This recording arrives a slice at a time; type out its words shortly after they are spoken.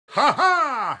Ha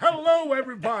ha! Hello,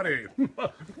 everybody.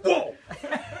 Whoa!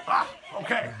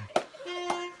 Okay.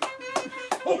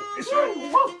 Oh, it's right.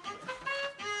 Whoa.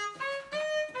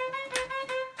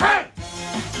 Hey!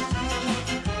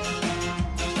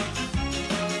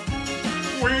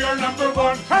 We are number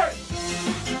one. Hey!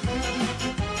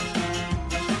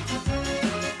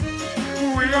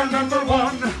 We are number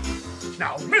one.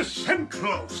 Now listen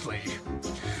closely.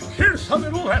 Here's a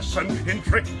little lesson in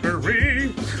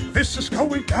trickery. This is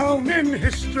going down in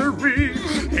history.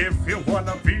 If you want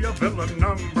to be a villain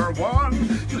number one,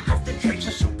 you have to chase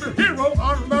a superhero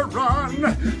on the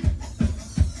run.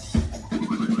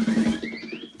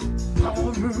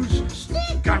 Power moves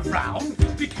sneak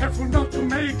around. Be careful not to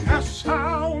make a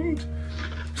sound.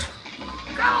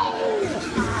 Go!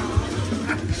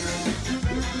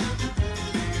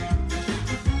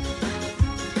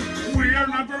 We are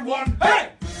number one. Hey!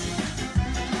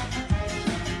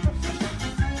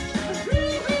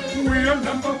 We are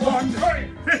number one. Hey!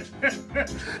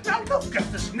 Now look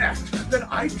at this net that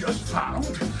I just found.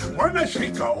 When I say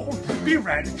go, be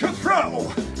ready to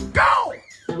throw. Go!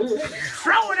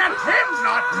 Throw it at him,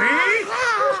 not me.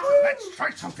 Let's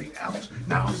try something else.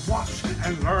 Now watch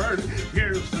and learn.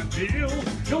 Here's the deal.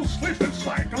 He'll slip and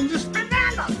slide on this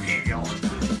banana peel.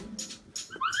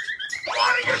 What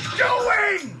are you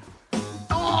doing?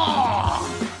 Oh!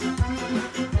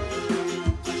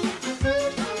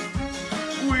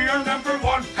 We are number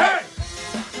one. Hey!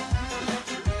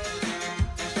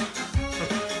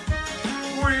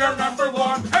 We are number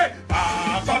one. Hey!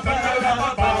 Ba, ba, ba, ba,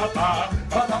 ba, ba, ba,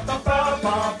 ba, ba, ba,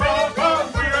 ba, ba, ba.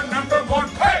 We are number one.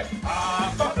 Hey! Ba,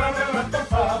 ba, ba, ba, ba,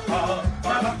 ba,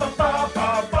 ba, ba, ba, ba,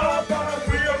 ba, ba.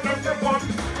 We are number one.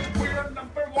 We are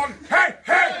number one. Hey!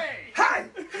 Hey! Hey!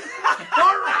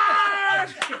 All right!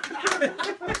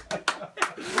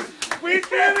 We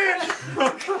did it!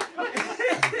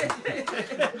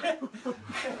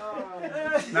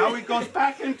 Now he goes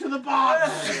back into the box.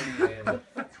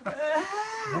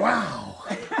 Wow.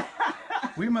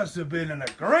 We must have been in a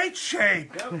great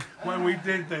shape when we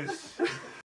did this.